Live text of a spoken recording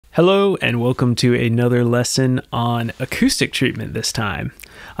Hello and welcome to another lesson on acoustic treatment this time.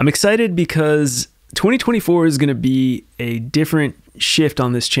 I'm excited because 2024 is going to be a different shift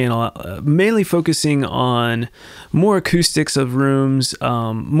on this channel, mainly focusing on more acoustics of rooms,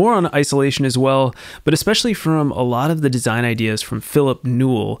 more on isolation as well, but especially from a lot of the design ideas from Philip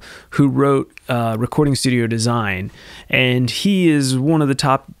Newell, who wrote Recording Studio Design. And he is one of the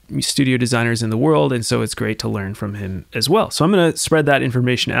top studio designers in the world, and so it's great to learn from him as well. So I'm going to spread that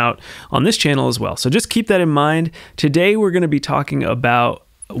information out on this channel as well. So just keep that in mind. Today we're going to be talking about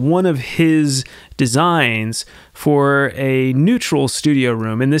one of his designs for a neutral studio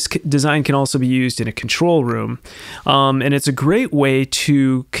room, and this design can also be used in a control room, and it's a great way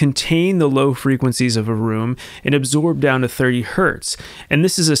to contain the low frequencies of a room and absorb down to 30 hertz. And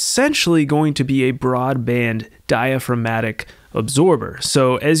this is essentially going to be a broadband diaphragmatic absorber.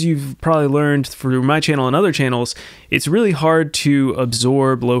 So as you've probably learned through my channel and other channels, it's really hard to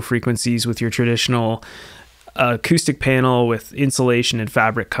absorb low frequencies with your traditional acoustic panel with insulation and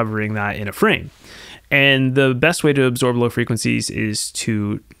fabric covering that in a frame. And the best way to absorb low frequencies is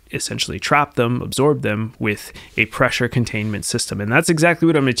to essentially trap them, absorb them with a pressure containment system. And that's exactly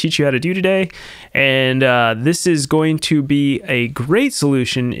what I'm going to teach you how to do today. And this is going to be a great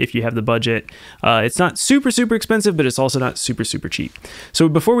solution if you have the budget. It's not super expensive, but it's also not super cheap. So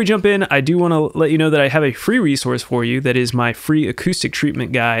before we jump in, I do want to let you know that I have a free resource for you that is my free acoustic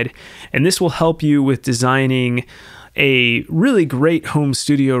treatment guide. And this will help you with designing a really great home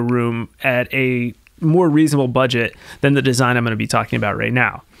studio room at a more reasonable budget than the design I'm going to be talking about right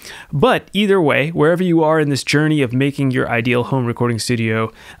now. But either way, wherever you are in this journey of making your ideal home recording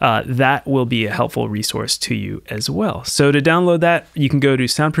studio, that will be a helpful resource to you as well. So to download that, you can go to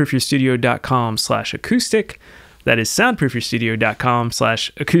soundproofyourstudio.com/acoustic. That is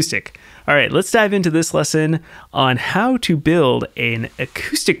soundproofyourstudio.com/acoustic. All right, let's dive into this lesson on how to build an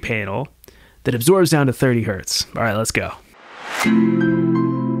acoustic panel that absorbs down to 30 hertz. All right, let's go.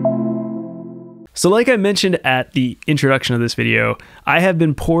 So like I mentioned at the introduction of this video, I have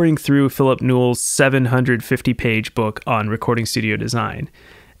been pouring through Philip Newell's 750-page book on recording studio design.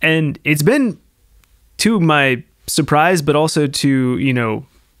 And it's been, to my surprise, but also to,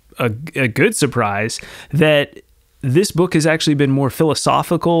 a good surprise, that this book has actually been more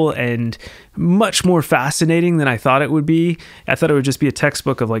philosophical and much more fascinating than I thought it would be. I thought it would just be a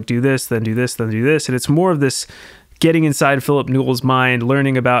textbook of like, do this, then do this, then do this. And it's more of this getting inside Philip Newell's mind,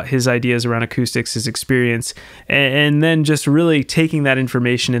 learning about his ideas around acoustics, his experience, and then just really taking that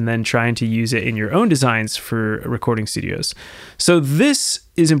information and then trying to use it in your own designs for recording studios. So this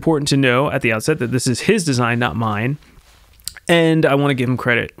is important to know at the outset that this is his design, not mine. And I want to give him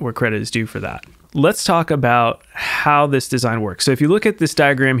credit where credit is due for that. Let's talk about how this design works. So if you look at this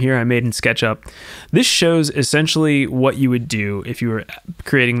diagram here I made in SketchUp, this shows essentially what you would do if you were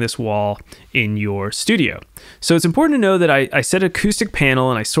creating this wall in your studio. So it's important to know that I said acoustic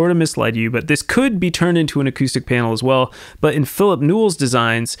panel and I sort of misled you, but this could be turned into an acoustic panel as well. But in Philip Newell's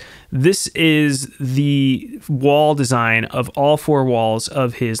designs, this is the wall design of all four walls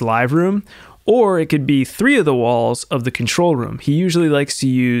of his live room, or it could be 3 of the walls of the control room. He usually likes to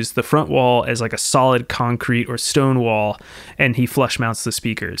use the front wall as like a solid concrete or stone wall, and he flush mounts the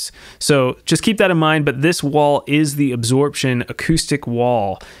speakers. So just keep that in mind, but this wall is the absorption acoustic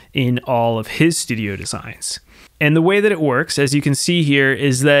wall in all of his studio designs. And the way that it works, as you can see here,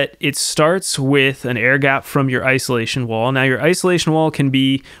 is that it starts with an air gap from your isolation wall. Now your isolation wall can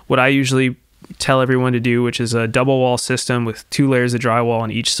be what I usually tell everyone to do, which is a double wall system with 2 layers of drywall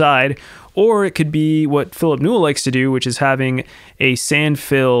on each side, or it could be what Philip Newell likes to do, which is having a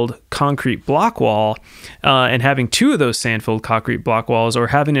sand-filled concrete block wall and having 2 of those sand-filled concrete block walls, or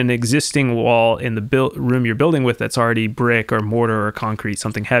having an existing wall in the room you're building with that's already brick or mortar or concrete,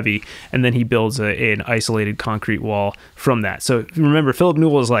 something heavy, and then he builds an isolated concrete wall from that. So remember, Philip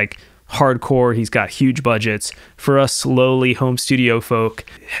Newell is like hardcore. He's got huge budgets. For us lowly home studio folk,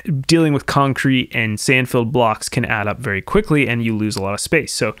 dealing with concrete and sand-filled blocks can add up very quickly and you lose a lot of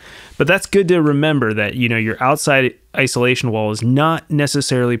space. So, but that's good to remember that, your outside isolation wall is not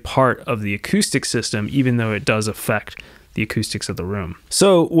necessarily part of the acoustic system, even though it does affect the acoustics of the room.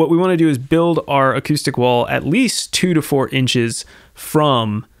 So what we want to do is build our acoustic wall at least 2 to 4 inches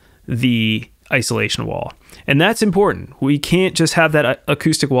from the isolation wall. And that's important. We can't just have that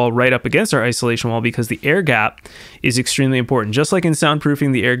acoustic wall right up against our isolation wall because the air gap is extremely important. Just like in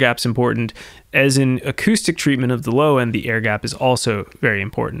soundproofing, the air gap's important. As in acoustic treatment of the low end, the air gap is also very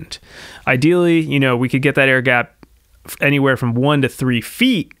important. Ideally, we could get that air gap anywhere from 1 to 3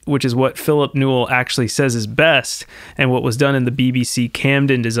 feet, which is what Philip Newell actually says is best and what was done in the BBC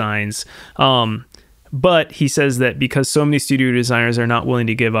Camden designs. But he says that because so many studio designers are not willing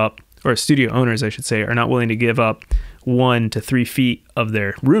to give up, or studio owners, I should say, are not willing to give up 1 to 3 feet of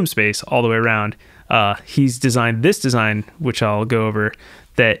their room space all the way around, he's designed this design, which I'll go over,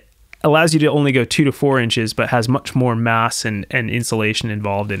 that allows you to only go 2 to 4 inches, but has much more mass and insulation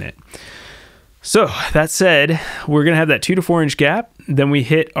involved in it. So that said, we're going to have that 2 to 4 inch gap. Then we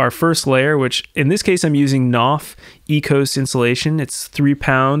hit our first layer, which in this case, I'm using Knauf ECOSE insulation. It's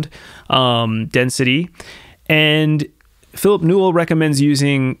 3-pound density. And Philip Newell recommends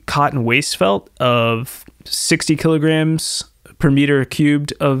using cotton waste felt of 60 kilograms per meter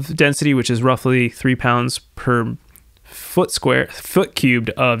cubed of density, which is roughly 3 pounds per foot cubed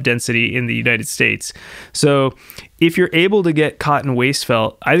of density in the United States. So if you're able to get cotton waste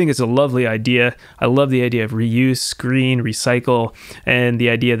felt, I think it's a lovely idea. I love the idea of reuse, green, recycle, and the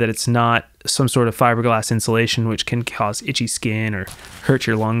idea that it's not some sort of fiberglass insulation, which can cause itchy skin or hurt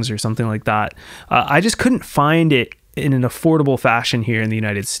your lungs or something like that. I just couldn't find it in an affordable fashion here in the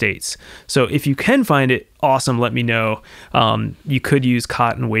United States. So if you can find it, awesome, let me know. You could use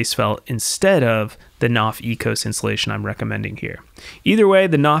cotton waste felt instead of the Knauf ECOSE insulation I'm recommending here. Either way,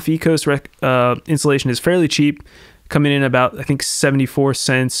 the Knauf ECOSE insulation is fairly cheap, coming in about, I think, 74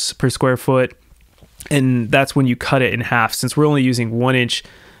 cents per square foot. And that's when you cut it in half. Since we're only using 1 inch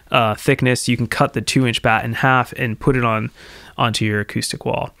thickness, you can cut the 2 inch bat in half and put it onto your acoustic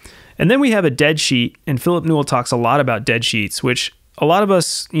wall. And then we have a dead sheet, and Philip Newell talks a lot about dead sheets, which a lot of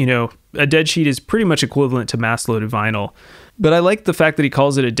us, a dead sheet is pretty much equivalent to mass-loaded vinyl. But I like the fact that he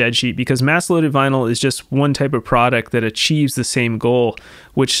calls it a dead sheet because mass-loaded vinyl is just one type of product that achieves the same goal,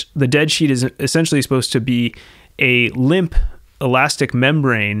 which the dead sheet is essentially supposed to be a limp elastic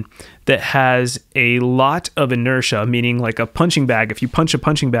membrane that has a lot of inertia, meaning like a punching bag. If you punch a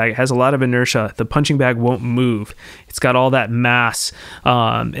punching bag, it has a lot of inertia. The punching bag won't move. It's got all that mass,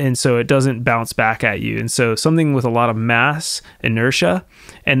 and so it doesn't bounce back at you. And so something with a lot of mass, inertia,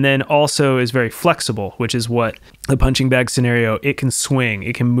 and then also is very flexible, which is what the punching bag scenario, it can swing,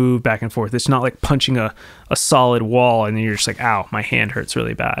 it can move back and forth. It's not like punching a solid wall and then you're just like, ow, my hand hurts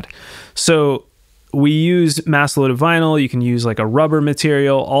really bad. So we use mass-loaded vinyl. You can use like a rubber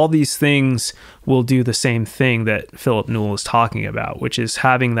material. All these things will do the same thing that Philip Newell is talking about, which is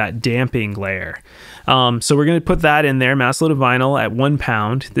having that damping layer. So we're going to put that in there. Mass-loaded vinyl at 1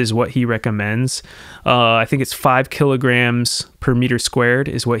 pound is what he recommends. I think it's 5 kilograms per meter squared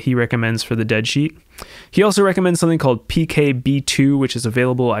is what he recommends for the dead sheet. He also recommends something called PKB2, which is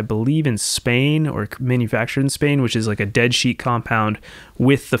available, I believe, in Spain or manufactured in Spain, which is like a dead sheet compound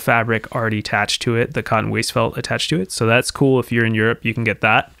with the fabric already attached to it, the cotton waste felt attached to it. So that's cool. If you're in Europe, you can get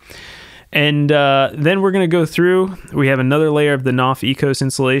that. And then we're going to go through. We have another layer of the Knauf ECOSE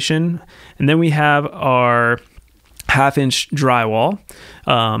insulation, and then we have our 1/2 inch drywall.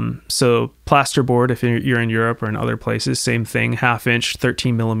 So plasterboard, if you're in Europe or in other places, same thing, 1/2 inch,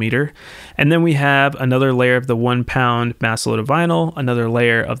 13 millimeter. And then we have another layer of the 1 pound mass-loaded vinyl, another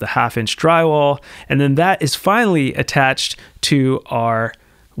layer of the 1/2 inch drywall, and then that is finally attached to our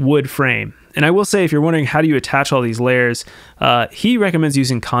wood frame. And I will say, if you're wondering how do you attach all these layers, he recommends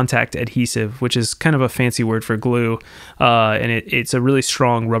using contact adhesive, which is kind of a fancy word for glue. And it's a really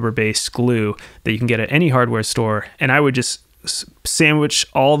strong rubber-based glue that you can get at any hardware store. And I would just sandwich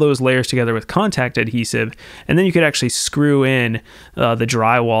all those layers together with contact adhesive, and then you could actually screw in the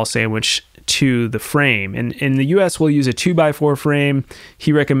drywall sandwich to the frame. And in the US, we'll use a 2x4 frame.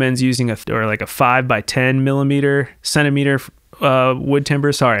 He recommends using a 5 by 10 centimeter wood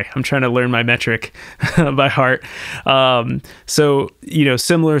timber. Sorry, I'm trying to learn my metric by heart. So,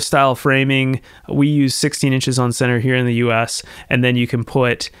 similar style framing. We use 16 inches on center here in the US, and then you can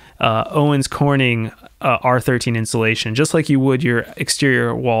put Owens Corning R13 insulation, just like you would your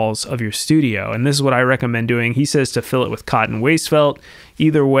exterior walls of your studio. And this is what I recommend doing. He says to fill it with cotton waste felt.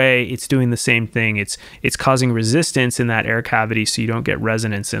 Either way, it's doing the same thing. It's causing resistance in that air cavity so you don't get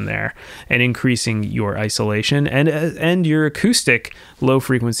resonance in there, and increasing your isolation and your acoustic low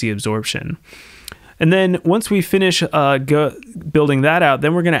frequency absorption. And then once we finish building that out,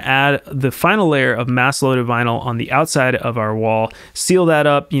 then we're going to add the final layer of mass-loaded vinyl on the outside of our wall, seal that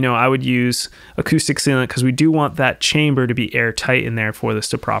up. I would use acoustic sealant because we do want that chamber to be airtight in there for this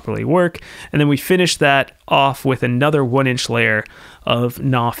to properly work. And then we finish that off with another 1 inch layer of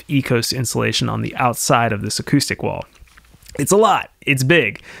Knauf ECOSE insulation on the outside of this acoustic wall. It's a lot. It's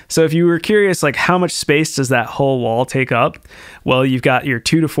big. So if you were curious, like how much space does that whole wall take up? Well, you've got your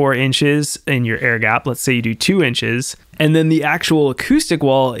 2 to 4 inches in your air gap. Let's say you do 2 inches. And then the actual acoustic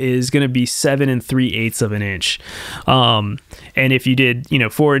wall is going to be 7 3/8 of an inch. And if you did,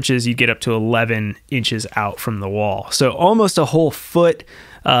 4 inches, you get up to 11 inches out from the wall. So almost a whole foot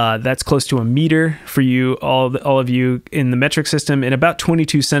That's close to a meter for you, all of you in the metric system, and about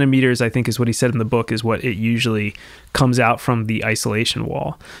 22 centimeters, I think is what he said in the book, is what it usually comes out from the isolation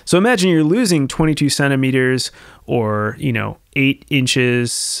wall. So imagine you're losing 22 centimeters or, 8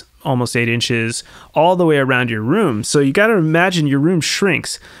 inches, almost 8 inches, all the way around your room. So you got to imagine your room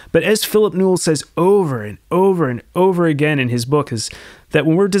shrinks. But as Philip Newell says over and over and over again in his book, is that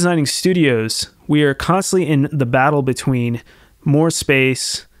when we're designing studios, we are constantly in the battle between more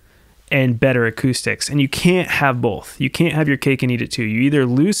space and better acoustics. And you can't have both. You can't have your cake and eat it too. You either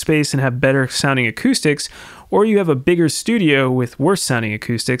lose space and have better sounding acoustics, or you have a bigger studio with worse sounding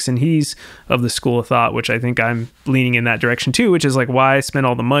acoustics. And he's of the school of thought, which I think I'm leaning in that direction too, which is like, why spend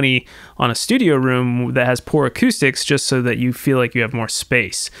all the money on a studio room that has poor acoustics just so that you feel like you have more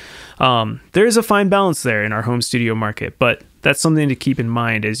space? There is a fine balance there in our home studio market, but that's something to keep in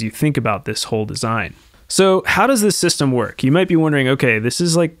mind as you think about this whole design. So how does this system work? You might be wondering, okay, this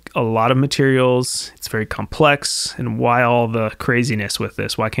is like a lot of materials. It's very complex. And why all the craziness with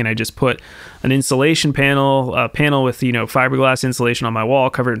this? Why can't I just put an insulation panel, a panel with, fiberglass insulation on my wall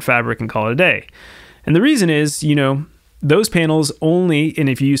covered in fabric and call it a day? And the reason is, those panels only, and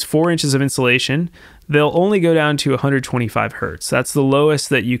if you use 4 inches of insulation, they'll only go down to 125 hertz. That's the lowest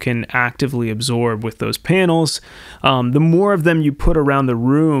that you can actively absorb with those panels. The more of them you put around the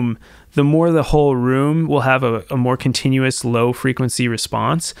room, the more the whole room will have a more continuous low frequency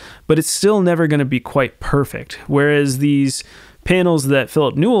response, but it's still never going to be quite perfect. Whereas these panels that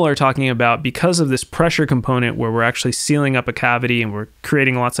Philip Newell are talking about, because of this pressure component where we're actually sealing up a cavity and we're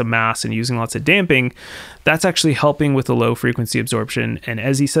creating lots of mass and using lots of damping, that's actually helping with the low frequency absorption. And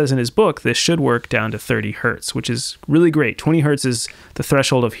as he says in his book, this should work down to 30 hertz, which is really great. 20 hertz is the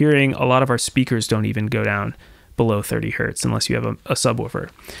threshold of hearing. A lot of our speakers don't even go down below 30 hertz unless you have a subwoofer.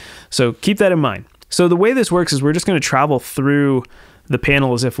 So keep that in mind. So the way this works is we're just going to travel through the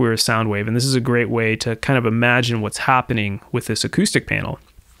panel as if we were a sound wave. And this is a great way to kind of imagine what's happening with this acoustic panel.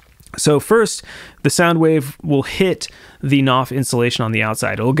 So first, the sound wave will hit the Knauf insulation on the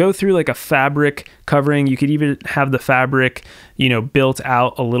outside. It'll go through like a fabric covering. You could even have the fabric, built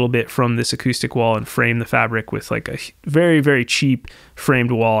out a little bit from this acoustic wall and frame the fabric with like a very, very cheap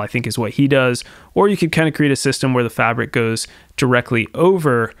framed wall, I think is what he does. Or you could kind of create a system where the fabric goes directly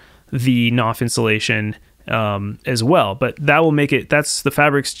over the Knauf insulation as well. But that will make it, the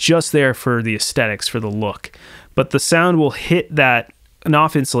fabric's just there for the aesthetics, for the look. But the sound will hit that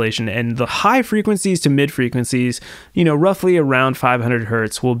Knauf insulation, and the high frequencies to mid frequencies, roughly around 500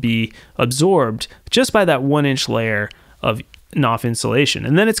 hertz, will be absorbed just by that 1-inch layer of Knauf insulation.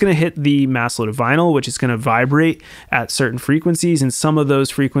 And then it's going to hit the mass loaded vinyl, which is going to vibrate at certain frequencies, and some of those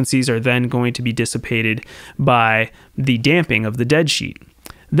frequencies are then going to be dissipated by the damping of the dead sheet.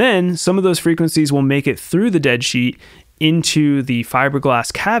 Then some of those frequencies will make it through the dead sheet into the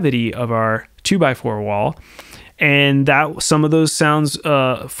fiberglass cavity of our 2x4 wall. And that some of those sounds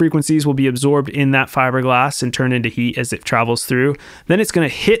frequencies will be absorbed in that fiberglass and turned into heat as it travels through. Then it's going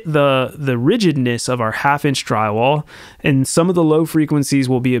to hit the rigidness of our 1/2-inch drywall, and some of the low frequencies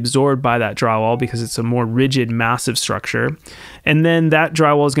will be absorbed by that drywall because it's a more rigid, massive structure. And then that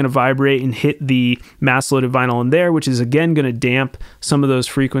drywall is going to vibrate and hit the mass-loaded vinyl in there, which is again going to damp some of those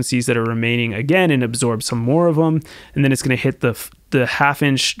frequencies that are remaining again and absorb some more of them. And then it's going to hit the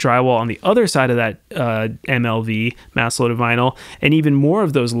 1/2-inch drywall on the other side of that MLV, mass loaded vinyl, and even more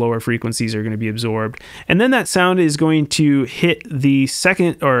of those lower frequencies are going to be absorbed. And then that sound is going to hit the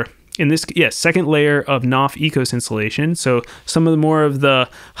second layer of Knauf ECOSE insulation. So some of the more of the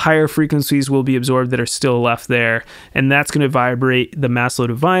higher frequencies will be absorbed that are still left there, and that's going to vibrate the mass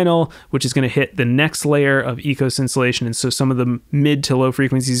loaded vinyl, which is going to hit the next layer of ECOSE insulation. And so some of the mid to low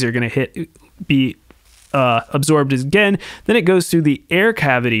frequencies are going to be absorbed again. Then it goes through the air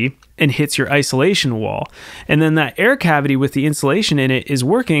cavity and hits your isolation wall. And then that air cavity with the insulation in it is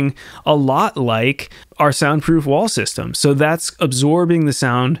working a lot like our soundproof wall system. So that's absorbing the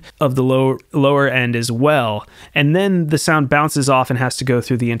sound of the lower end as well. And then the sound bounces off and has to go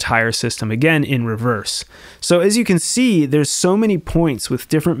through the entire system again in reverse. So as you can see, there's so many points with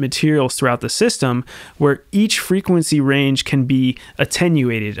different materials throughout the system where each frequency range can be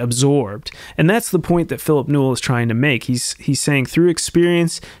attenuated, absorbed. And that's the point that Philip Newell is trying to make. He's saying through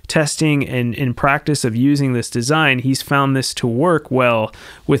experience, testing, and in practice of using this design, he's found this to work well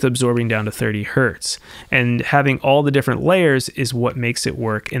with absorbing down to 30 hertz. And having all the different layers is what makes it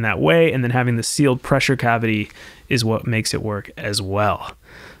work in that way. And then having the sealed pressure cavity is what makes it work as well.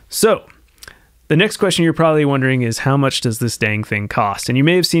 So the next question you're probably wondering is, how much does this dang thing cost? And you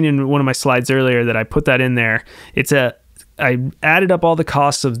may have seen in one of my slides earlier that I put that in there. I added up all the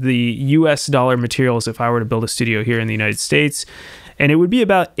costs of the US dollar materials if I were to build a studio here in the United States. and it would be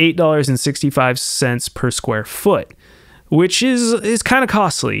about $8.65 per square foot, which is kind of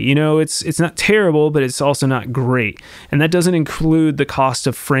costly. You know, it's not terrible, but it's also not great. And that doesn't include the cost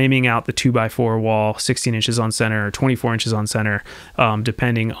of framing out the 2x4 wall 16 inches on center or 24 inches on center,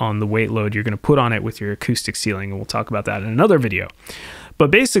 depending on the weight load you're going to put on it with your acoustic ceiling. And we'll talk about that in another video.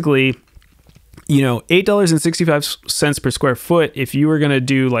 But basically, you know, $8.65 per square foot, if you were going to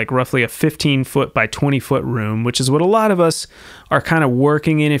do like roughly a 15 foot by 20 foot room, which is what a lot of us are kind of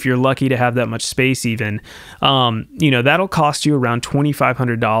working in if you're lucky to have that much space even, you know, that'll cost you around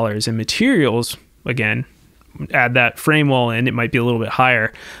 $2,500 in materials. Again, add that frame wall in, it might be a little bit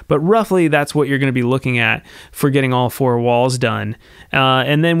higher, but roughly that's what you're going to be looking at for getting all 4 walls done.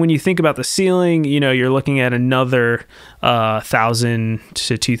 And then when you think about the ceiling, you know, you're looking at another $1,000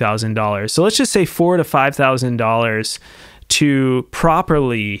 to $2,000. So let's just say $4,000 to $5,000 to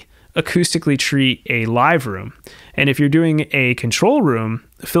properly acoustically treat a live room. And if you're doing a control room,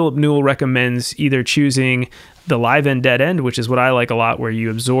 Philip Newell recommends either choosing the live end dead end, which is what I like a lot, where you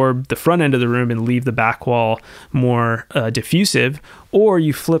absorb the front end of the room and leave the back wall more diffusive, or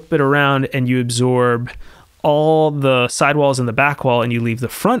you flip it around and you absorb all the sidewalls and the back wall and you leave the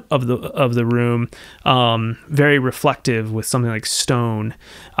front of the room very reflective with something like stone,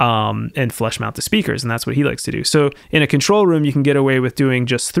 and flush mount the speakers. And that's what he likes to do. So in a control room, you can get away with doing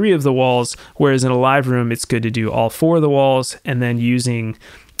just 3 of the walls, whereas in a live room, it's good to do all 4 of the walls, and then using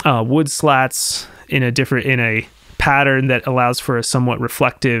wood slats in a pattern that allows for a somewhat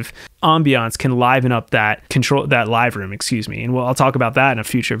reflective ambiance can liven up that live room, and I'll talk about that in a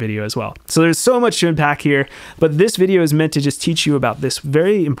future video as well. So there's so much to unpack here, but this video is meant to just teach you about this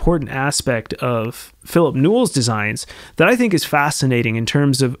very important aspect of Philip Newell's designs that I think is fascinating in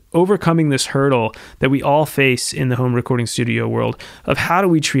terms of overcoming this hurdle that we all face in the home recording studio world of how do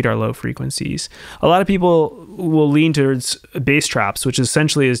we treat our low frequencies. A lot of people will lean towards bass traps, which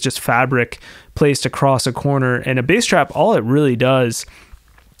essentially is just fabric placed across a corner, and a bass trap, all it really does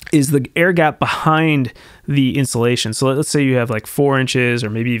is the air gap behind the insulation. So let's say you have like 4 inches or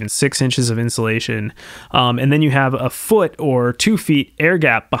maybe even 6 inches of insulation, and then you have a foot or 2 feet air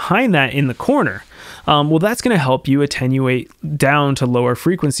gap behind that in the corner. Well, that's going to help you attenuate down to lower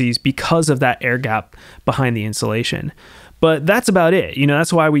frequencies because of that air gap behind the insulation. But that's about it. You know,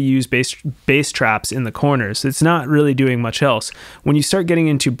 that's why we use bass traps in the corners. It's not really doing much else. When you start getting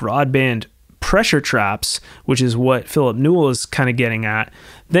into broadband pressure traps, which is what Philip Newell is kind of getting at,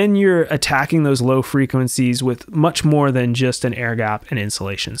 then you're attacking those low frequencies with much more than just an air gap and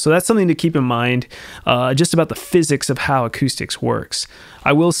insulation. So that's something to keep in mind, just about the physics of how acoustics works.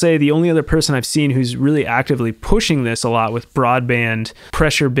 I will say the only other person I've seen who's really actively pushing this a lot with broadband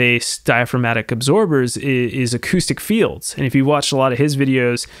pressure-based diaphragmatic absorbers is Acoustic Fields. And if you watched a lot of his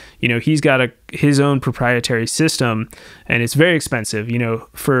videos, you know, he's got his own proprietary system, and it's very expensive. You know,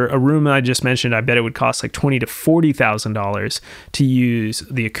 for a room I just mentioned, I bet it would cost like $20,000 to $40,000 to use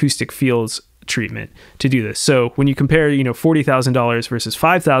the Acoustic Fields treatment to do this. So when you compare, you know, $40,000 versus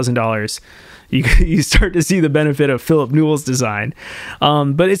 $5,000, you start to see the benefit of Philip Newell's design.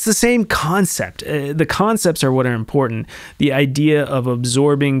 But it's the same concept. The concepts are what are important. The idea of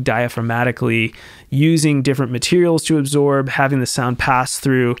absorbing diaphragmatically, using different materials to absorb, having the sound pass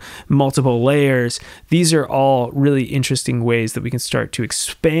through multiple layers. These are all really interesting ways that we can start to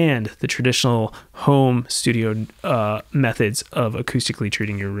expand the traditional home studio methods of acoustically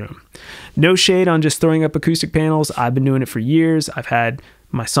treating your room. No shade on just throwing up acoustic panels. I've been doing it for years. I've had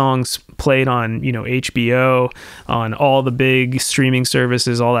my songs played on, you know, HBO, on all the big streaming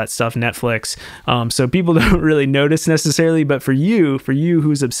services, all that stuff, Netflix. So people don't really notice necessarily, but for you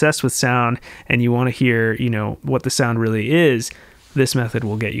who's obsessed with sound and you want to hear, you know, what the sound really is, this method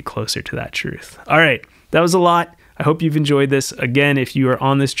will get you closer to that truth. All right, that was a lot. I hope you've enjoyed this. Again, if you are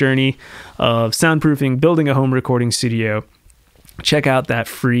on this journey of soundproofing, building a home recording studio, check out that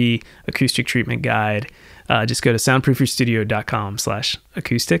free acoustic treatment guide. Just go to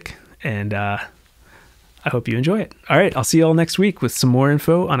soundproofyourstudio.com/acoustic, and I hope you enjoy it. All right, I'll see you all next week with some more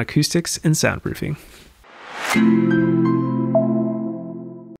info on acoustics and soundproofing.